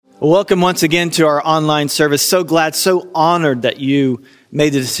Welcome once again to our online service. So glad, so honored that you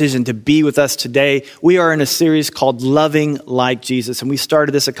made the decision to be with us today. We are in a series called Loving Like Jesus, and we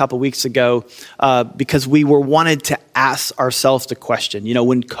started this a couple weeks ago because we wanted to ask ourselves the question,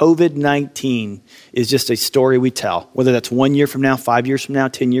 when COVID-19 is just a story we tell, whether that's 1 year from now, 5 years from now,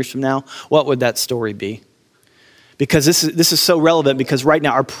 10 years from now, what would that story be? Because this is so relevant because right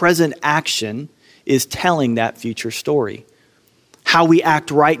now our present action is telling that future story. How we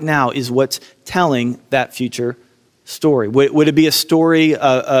act right now is what's telling that future story. Would it be a story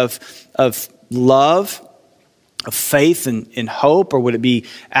of love, of faith and hope, or would it be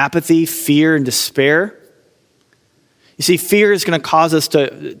apathy, fear, and despair? You see, fear is going to cause us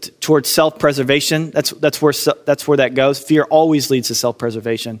towards self-preservation. That's where that goes. Fear always leads to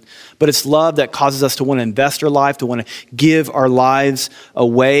self-preservation. But it's love that causes us to want to invest our life, to want to give our lives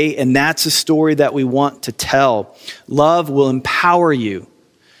away. And that's a story that we want to tell. Love will empower you.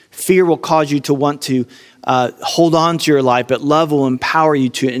 Fear will cause you to want to hold on to your life, but love will empower you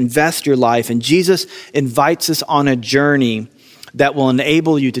to invest your life. And Jesus invites us on a journey that will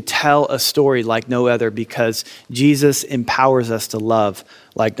enable you to tell a story like no other because Jesus empowers us to love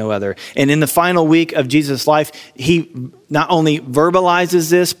like no other. And in the final week of Jesus' life, he not only verbalizes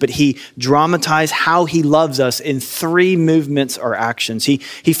this, but he dramatized how he loves us in 3 movements or actions. He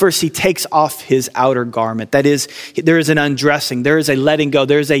takes off his outer garment. That is, there is an undressing, there is a letting go,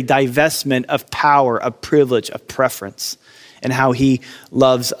 there is a divestment of power, of privilege, of preference, and how he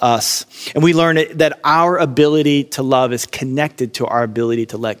loves us. And we learn that our ability to love is connected to our ability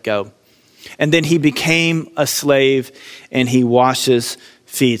to let go. And then he became a slave and he washes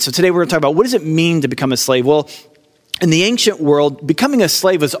feet. So today we're going to talk about what does it mean to become a slave? Well, in the ancient world, becoming a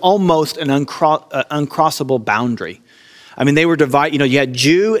slave was almost an uncrossable boundary. I mean, they were divided, you had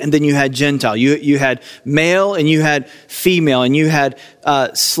Jew and then you had Gentile. You had male and you had female, and you had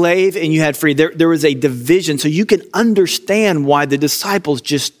slave and you had free. There was a division. So you can understand why the disciples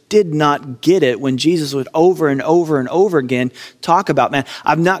just did not get it when Jesus would over and over and over again talk about, man,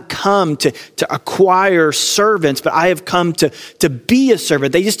 I've not come to acquire servants, but I have come to be a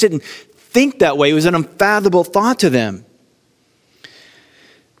servant. They just didn't think that way. It was an unfathomable thought to them.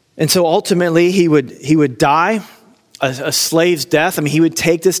 And so ultimately he would die a slave's death. I mean, he would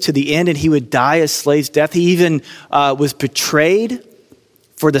take this to the end and he would die a slave's death. He even was betrayed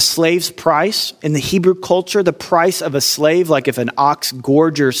for the slave's price. In the Hebrew culture, the price of a slave, like if an ox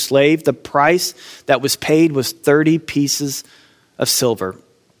gored your slave, the price that was paid was 30 pieces of silver.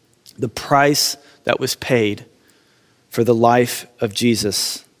 The price that was paid for the life of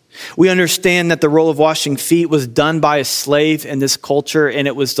Jesus. We understand that the role of washing feet was done by a slave in this culture, and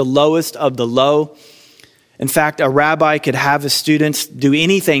it was the lowest of the low. In fact, a rabbi could have his students do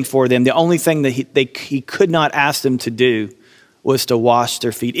anything for them. The only thing that he could not ask them to do was to wash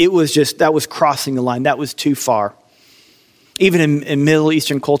their feet. That was crossing the line. That was too far. Even in Middle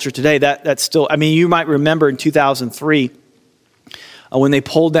Eastern culture today, that's still, you might remember in 2003 when they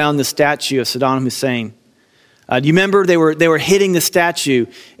pulled down the statue of Saddam Hussein. Do you remember they were hitting the statue?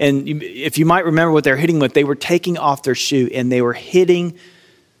 And if you might remember what they were hitting with, they were taking off their shoe and they were hitting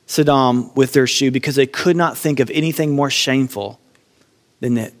Saddam with their shoe because they could not think of anything more shameful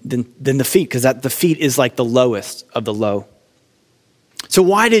than the feet, because the feet is like the lowest of the low. So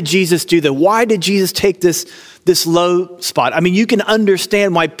why did Jesus do that? Why did Jesus take this low spot? You can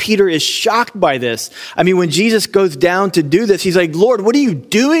understand why Peter is shocked by this. When Jesus goes down to do this, he's like, Lord, what are you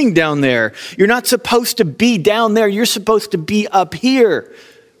doing down there? You're not supposed to be down there. You're supposed to be up here,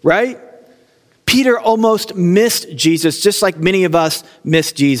 right? Peter almost missed Jesus, just like many of us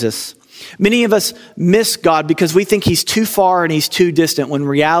miss Jesus. Many of us miss God because we think he's too far and he's too distant, when in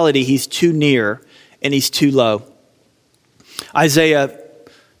reality he's too near and he's too low. Isaiah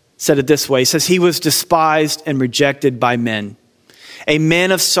said it this way. He says, he was despised and rejected by men, a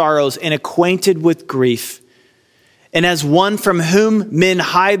man of sorrows and acquainted with grief. And as one from whom men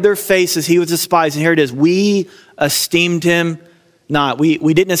hide their faces, he was despised. And here it is, we esteemed him not. We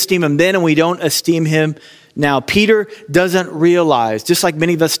didn't esteem him then and we don't esteem him now. Peter doesn't realize, just like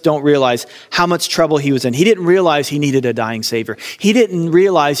many of us don't realize, how much trouble he was in. He didn't realize he needed a dying Savior. He didn't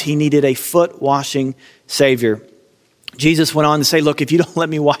realize he needed a foot-washing Savior. Jesus went on to say, look, if you don't let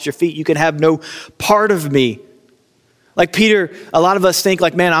me wash your feet, you can have no part of me. Like Peter, a lot of us think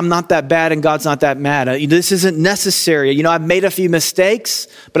like, man, I'm not that bad and God's not that mad. This isn't necessary. I've made a few mistakes,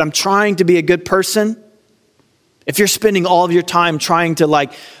 but I'm trying to be a good person. If you're spending all of your time trying to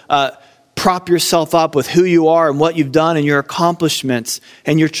prop yourself up with who you are and what you've done and your accomplishments,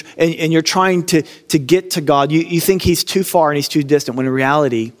 and you're trying to get to God, you think he's too far and he's too distant, when in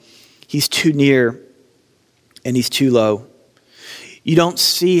reality, he's too near and he's too low. you don't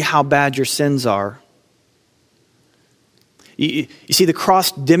see how bad your sins are. You see, the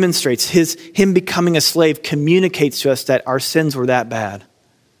cross demonstrates him becoming a slave communicates to us that our sins were that bad.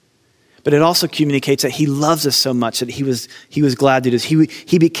 But it also communicates that he loves us so much that he was glad to do this.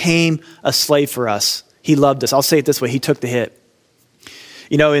 He became a slave for us. He loved us. I'll say it this way. He took the hit.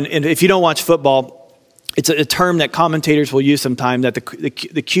 You know, and if you don't watch football, it's a term that commentators will use sometime, that the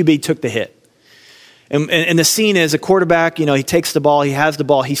QB took the hit. And the scene is a quarterback, you know, he takes the ball, he has the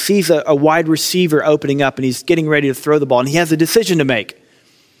ball, he sees a wide receiver opening up and he's getting ready to throw the ball and he has a decision to make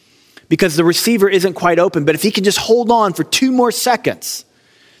because the receiver isn't quite open. But if he can just hold on for 2 more seconds,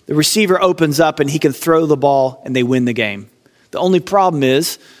 the receiver opens up and he can throw the ball and they win the game. The only problem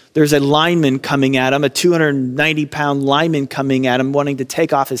is there's a lineman coming at him, a 290-pound lineman coming at him wanting to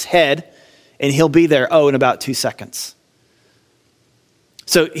take off his head, and he'll be there, in about 2 seconds.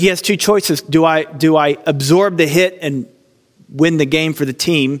 So he has 2 choices. Do I absorb the hit and win the game for the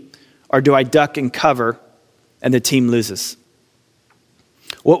team, or do I duck and cover and the team loses?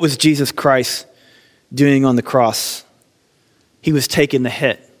 What was Jesus Christ doing on the cross? He was taking the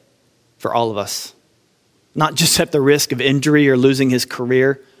hit for all of us. Not just at the risk of injury or losing his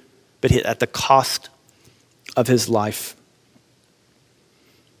career, but at the cost of his life.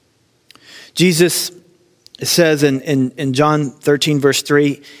 Jesus, it says in John 13, verse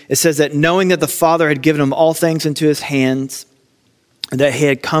 3, it says that knowing that the Father had given him all things into his hands, and that he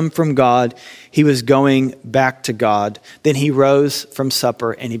had come from God, he was going back to God. Then he rose from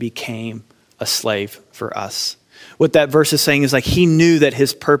supper and he became a slave for us. What that verse is saying is like he knew that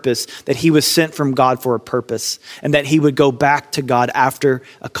his purpose, that he was sent from God for a purpose, and that he would go back to God after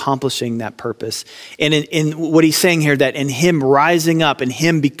accomplishing that purpose. And in what he's saying here, that in him rising up and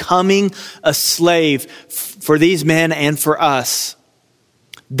him becoming a slave for these men and for us,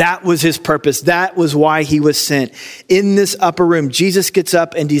 that was his purpose. That was why he was sent. In this upper room, Jesus gets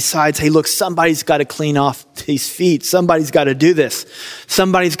up and decides, hey, look, somebody's got to clean off these feet. Somebody's got to do this.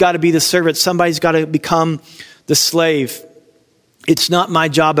 Somebody's got to be the servant. Somebody's got to become the slave. It's not my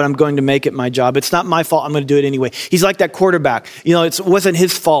job, but I'm going to make it my job. It's not my fault. I'm going to do it anyway. He's like that quarterback. You know, it wasn't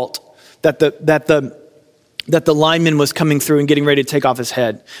his fault that the lineman was coming through and getting ready to take off his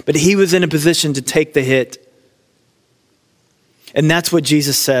head, but he was in a position to take the hit. And that's what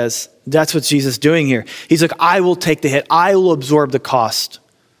Jesus says. That's what Jesus is doing here. He's like, I will take the hit. I will absorb the cost.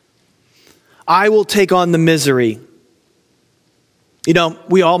 I will take on the misery. You know,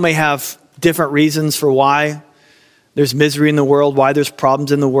 we all may have different reasons for why there's misery in the world, why there's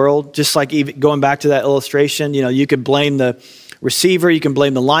problems in the world. Just like even going back to that illustration, you know, you could blame the receiver, you can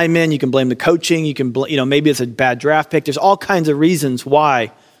blame the lineman, you can blame the coaching, you can, maybe it's a bad draft pick. There's all kinds of reasons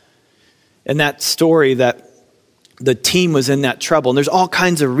why. In that story that the team was in that trouble. And there's all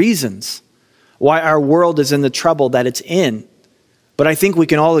kinds of reasons why our world is in the trouble that it's in. But I think we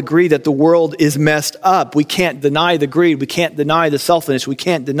can all agree that the world is messed up. We can't deny the greed. We can't deny the selfishness. We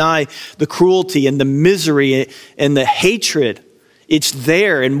can't deny the cruelty and the misery and the hatred. It's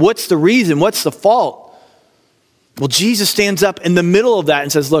there. And what's the reason? What's the fault? Well, Jesus stands up in the middle of that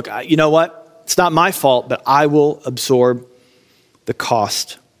and says, look, you know what? It's not my fault, but I will absorb the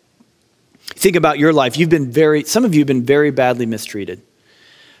cost. Think about your life. Some of you have been very badly mistreated.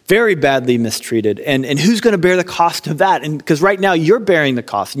 Very badly mistreated. And who's going to bear the cost of that? And because right now you're bearing the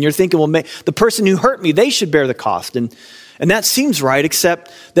cost and you're thinking, well, the person who hurt me, they should bear the cost. And that seems right, except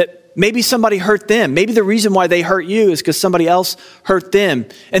that maybe somebody hurt them. Maybe the reason why they hurt you is because somebody else hurt them.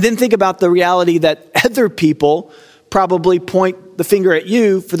 And then think about the reality that other people probably point the finger at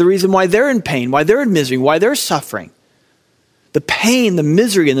you for the reason why they're in pain, why they're in misery, why they're suffering. The pain, the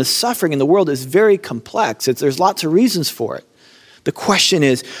misery, and the suffering in the world is very complex. There's lots of reasons for it. The question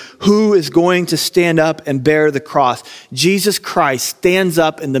is, who is going to stand up and bear the cross? Jesus Christ stands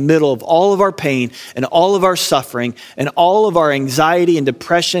up in the middle of all of our pain and all of our suffering and all of our anxiety and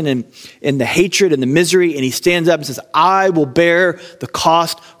depression and the hatred and the misery. And he stands up and says, I will bear the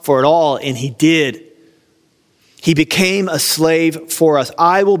cost for it all. And he did. He became a slave for us.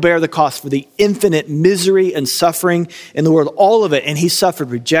 I will bear the cost for the infinite misery and suffering in the world, all of it. And he suffered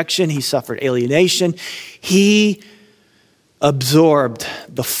rejection. He suffered alienation. He absorbed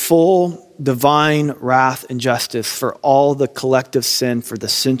the full divine wrath and justice for all the collective sin for the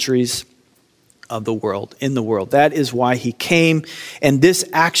centuries of the world, in the world. That is why he came. And this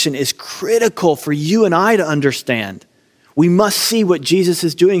action is critical for you and I to understand. We must see what Jesus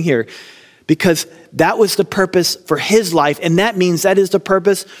is doing here, because that was the purpose for his life. And that means that is the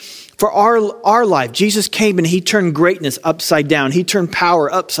purpose for our life. Jesus came and he turned greatness upside down. He turned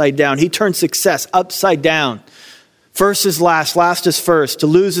power upside down. He turned success upside down. First is last, last is first. To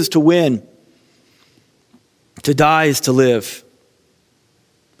lose is to win. To die is to live.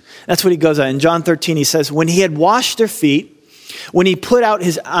 That's what he goes on. In John 13, he says, when he had washed their feet, when he put out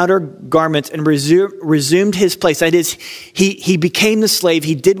his outer garments and resumed his place, that is, he became the slave,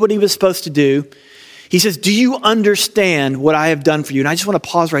 he did what he was supposed to do. He says, do you understand what I have done for you? And I just want to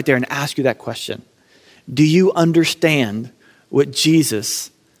pause right there and ask you that question. Do you understand what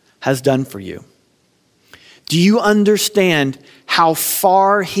Jesus has done for you? Do you understand how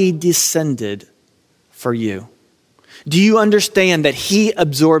far he descended for you? Do you understand that he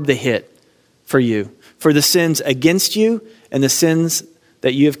absorbed the hit for you, for the sins against you and the sins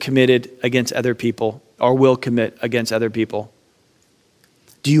that you have committed against other people or will commit against other people?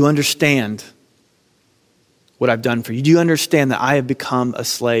 Do you understand what I've done for you? Do you understand that I have become a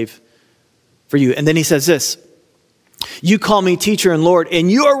slave for you? And then he says this, you call me teacher and Lord, and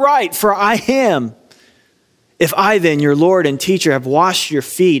you are right, for I am. If I then, your Lord and teacher, have washed your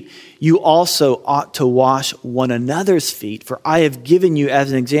feet, you also ought to wash one another's feet, for I have given you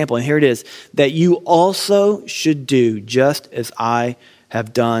as an example, and here it is, that you also should do just as I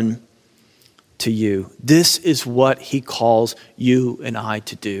have done to you. This is what he calls you and I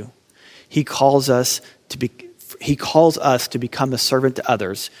to do. He calls us to become a servant to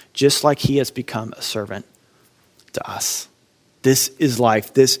others, just like he has become a servant to us. This is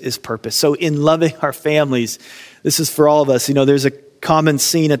life. This is purpose. So in loving our families, this is for all of us. There's a common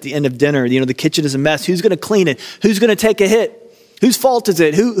scene at the end of dinner. The kitchen is a mess. Who's going to clean it? Who's going to take a hit? Whose fault is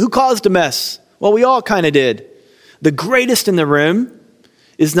it? Who caused the mess? Well, we all kind of did. The greatest in the room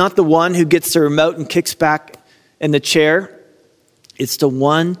is not the one who gets the remote and kicks back in the chair. It's the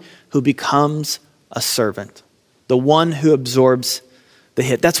one who becomes a servant, the one who absorbs the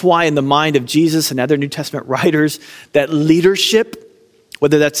hit. That's why in the mind of Jesus and other New Testament writers, that leadership,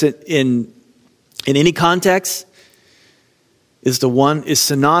 whether that's in any context, is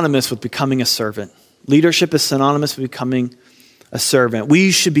synonymous with becoming a servant. Leadership is synonymous with becoming a servant.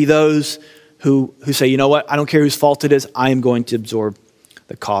 We should be those who say, you know what, I don't care whose fault it is, I am going to absorb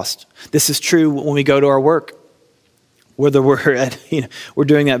the cost. This is true when we go to our work, whether we're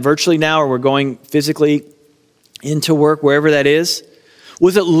doing that virtually now or we're going physically into work, wherever that is.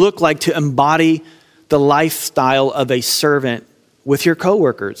 What does it look like to embody the lifestyle of a servant with your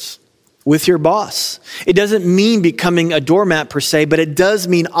coworkers, with your boss? It doesn't mean becoming a doormat per se, but it does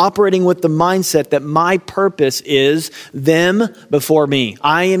mean operating with the mindset that my purpose is them before me.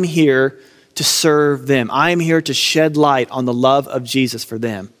 I am here to serve them. I am here to shed light on the love of Jesus for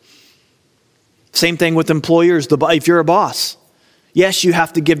them. Same thing with employers. If you're a boss, yes, you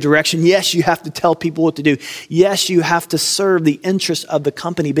have to give direction. Yes, you have to tell people what to do. Yes, you have to serve the interests of the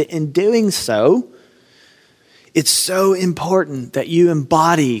company. But in doing so, it's so important that you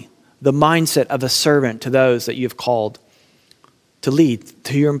embody the mindset of a servant to those that you've called to lead,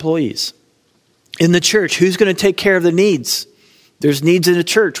 to your employees. In the church, who's going to take care of the needs? There's needs in the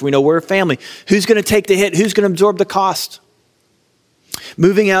church. We know we're a family. Who's going to take the hit? Who's going to absorb the cost?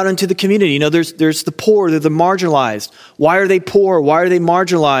 Moving out into the community, there's the poor, they're the marginalized. Why are they poor? Why are they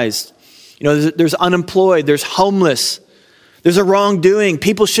marginalized? There's unemployed, there's homeless, there's a wrongdoing.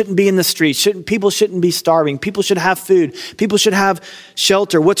 People shouldn't be in the streets. People shouldn't be starving. People should have food. People should have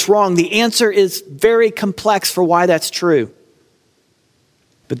shelter. What's wrong? The answer is very complex for why that's true.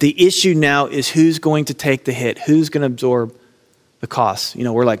 But the issue now is who's going to take the hit? Who's going to absorb the cost?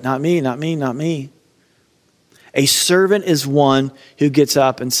 We're like, not me, not me, not me. A servant is one who gets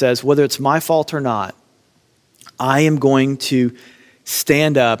up and says, whether it's my fault or not, I am going to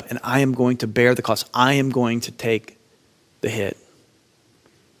stand up and I am going to bear the cost. I am going to take the hit.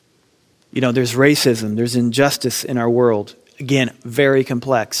 There's racism, there's injustice in our world. Again, very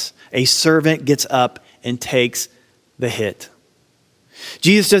complex. A servant gets up and takes the hit.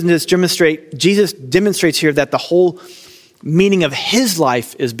 Jesus demonstrates here that the whole meaning of his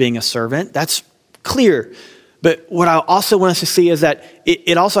life is being a servant. That's clear. But what I also want us to see is that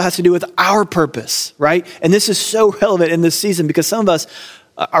it also has to do with our purpose, right? And this is so relevant in this season because some of us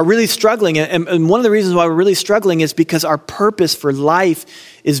are really struggling. And one of the reasons why we're really struggling is because our purpose for life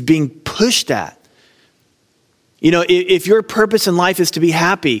is being pushed at. If your purpose in life is to be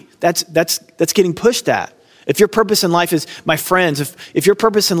happy, that's getting pushed at. If your purpose in life is my friends, if your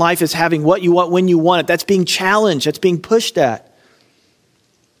purpose in life is having what you want when you want it, that's being challenged, that's being pushed at.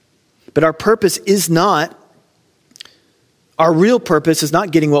 But our purpose is not, our real purpose is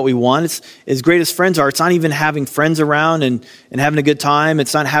not getting what we want. It's as great as friends are. It's not even having friends around and having a good time.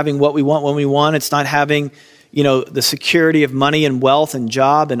 It's not having what we want when we want. It's not having, the security of money and wealth and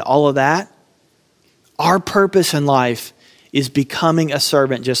job and all of that. Our purpose in life is becoming a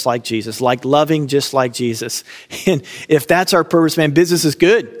servant just like Jesus, like loving just like Jesus. And if that's our purpose, man, business is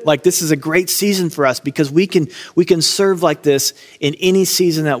good. Like this is a great season for us because we can serve like this in any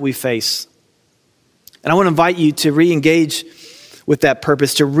season that we face. And I want to invite you to re-engage with that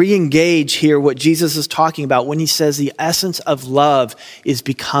purpose, to re-engage here what Jesus is talking about when he says the essence of love is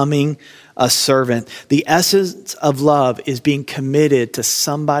becoming a servant. The essence of love is being committed to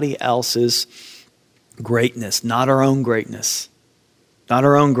somebody else's greatness, not our own greatness. Not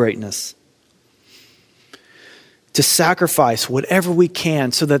our own greatness. To sacrifice whatever we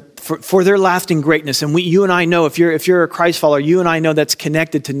can so that for their lasting greatness. And you and I know, if you're a Christ follower, you and I know that's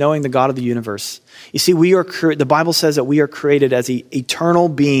connected to knowing the God of the universe. You see, the Bible says that we are created as eternal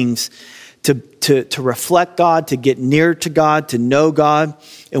beings to reflect God, to get near to God, to know God.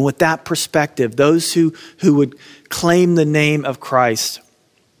 And with that perspective, those who would claim the name of Christ,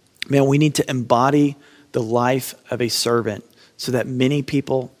 man, we need to embody the life of a servant so that as many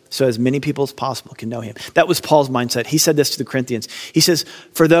people as possible can know him. That was Paul's mindset. He said this to the Corinthians. He says,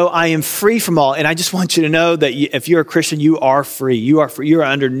 for though I am free from all, and I just want you to know that if you're a Christian, you are free. You are free. You are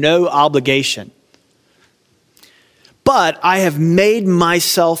under no obligation. But I have made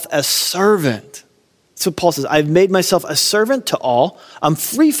myself a servant. So Paul says, I've made myself a servant to all. I'm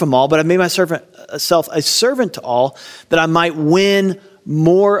free from all, but I've made myself a servant to all that I might win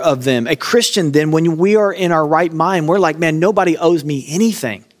more of them. A Christian, then, when we are in our right mind, we're like, man, nobody owes me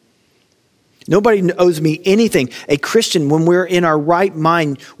anything. Nobody owes me anything. A Christian, when we're in our right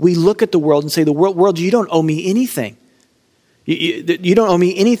mind, we look at the world and say, the world, you don't owe me anything. You don't owe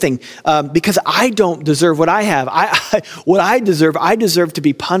me anything because I don't deserve what I have. What I deserve to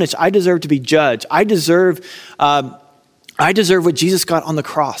be punished. I deserve to be judged. I deserve what Jesus got on the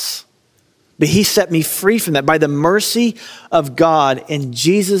cross. But he set me free from that by the mercy of God and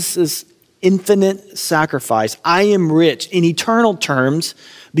Jesus' infinite sacrifice. I am rich in eternal terms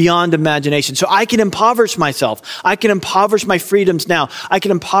beyond imagination. So I can impoverish myself. I can impoverish my freedoms now. I can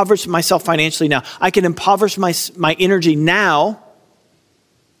impoverish myself financially now. I can impoverish my energy now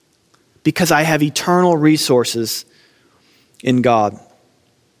because I have eternal resources in God.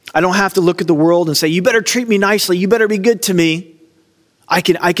 I don't have to look at the world and say, you better treat me nicely. You better be good to me. I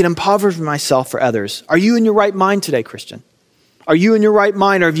can impoverish myself for others. Are you in your right mind today, Christian? Are you in your right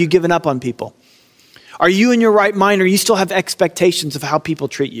mind, or have you given up on people? Are you in your right mind, or you still have expectations of how people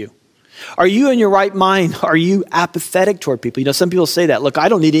treat you? Are you in your right mind? Are you apathetic toward people? You know, some people say that. Look, I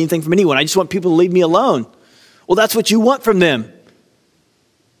don't need anything from anyone. I just want people to leave me alone. Well, that's what you want from them.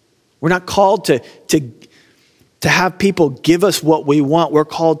 We're not called to have people give us what we want. We're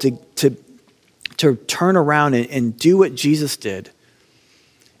called to turn around and do what Jesus did,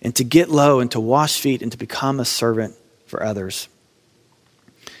 and to get low and to wash feet and to become a servant for others.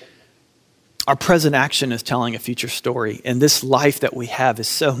 Our present action is telling a future story, and this life that we have is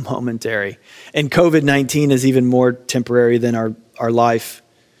so momentary. And COVID-19 is even more temporary than our life.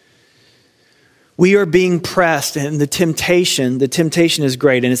 We are being pressed, and the temptation is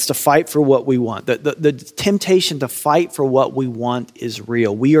great, and it's to fight for what we want. The temptation to fight for what we want is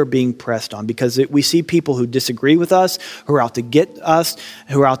real. We are being pressed on because we see people who disagree with us, who are out to get us,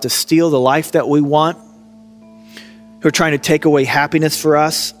 who are out to steal the life that we want, who are trying to take away happiness for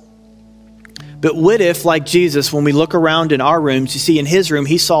us. But what if, like Jesus, when we look around in our rooms, you see in his room,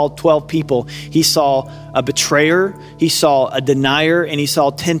 he saw 12 people. He saw a betrayer, he saw a denier, and he saw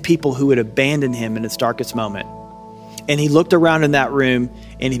 10 people who would abandon him in its darkest moment. And he looked around in that room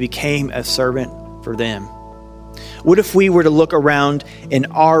and he became a servant for them. What if we were to look around in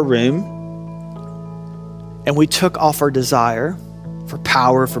our room and we took off our desire for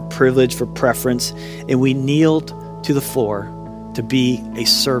power, for privilege, for preference, and we kneeled to the floor to be a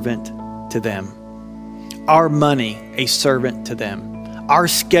servant to them. Our money, a servant to them. Our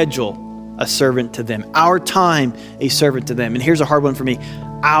schedule, a servant to them. Our time, a servant to them. And here's a hard one for me.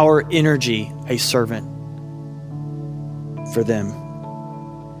 Our energy, a servant for them.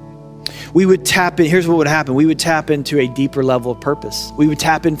 We would tap in, here's what would happen. We would tap into a deeper level of purpose. We would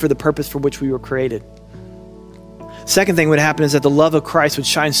tap in for the purpose for which we were created. Second thing would happen is that the love of Christ would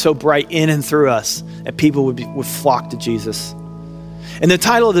shine so bright in and through us that people would flock to Jesus. And the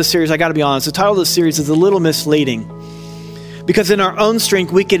title of this series, I got to be honest, the title of this series is a little misleading because in our own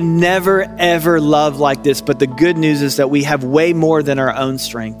strength, we can never, ever love like this. But the good news is that we have way more than our own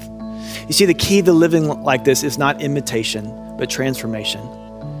strength. You see, the key to living like this is not imitation, but transformation.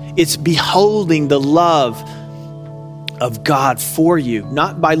 It's beholding the love of God for you,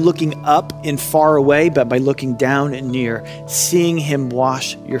 not by looking up and far away, but by looking down and near, seeing him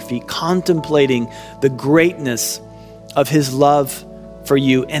wash your feet, contemplating the greatness of his love for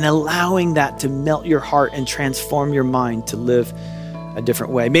you and allowing that to melt your heart and transform your mind to live a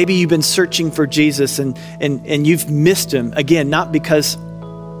different way. Maybe you've been searching for Jesus and you've missed him. Again, not because,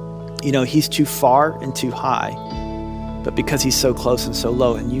 he's too far and too high, but because he's so close and so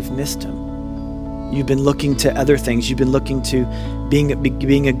low, and you've missed him. You've been looking to other things. You've been looking to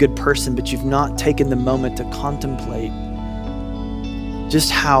being a good person, but you've not taken the moment to contemplate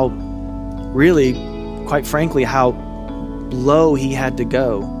just how, really, quite frankly, how low he had to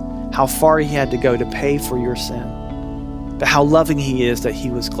go, how far he had to go to pay for your sin, but how loving he is that he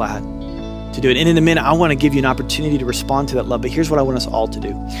was glad to do it. And in a minute, I want to give you an opportunity to respond to that love, but here's what I want us all to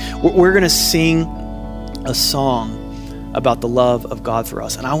do. We're going to sing a song about the love of God for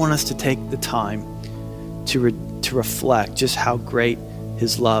us, and I want us to take the time to reflect just how great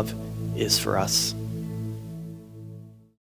his love is for us.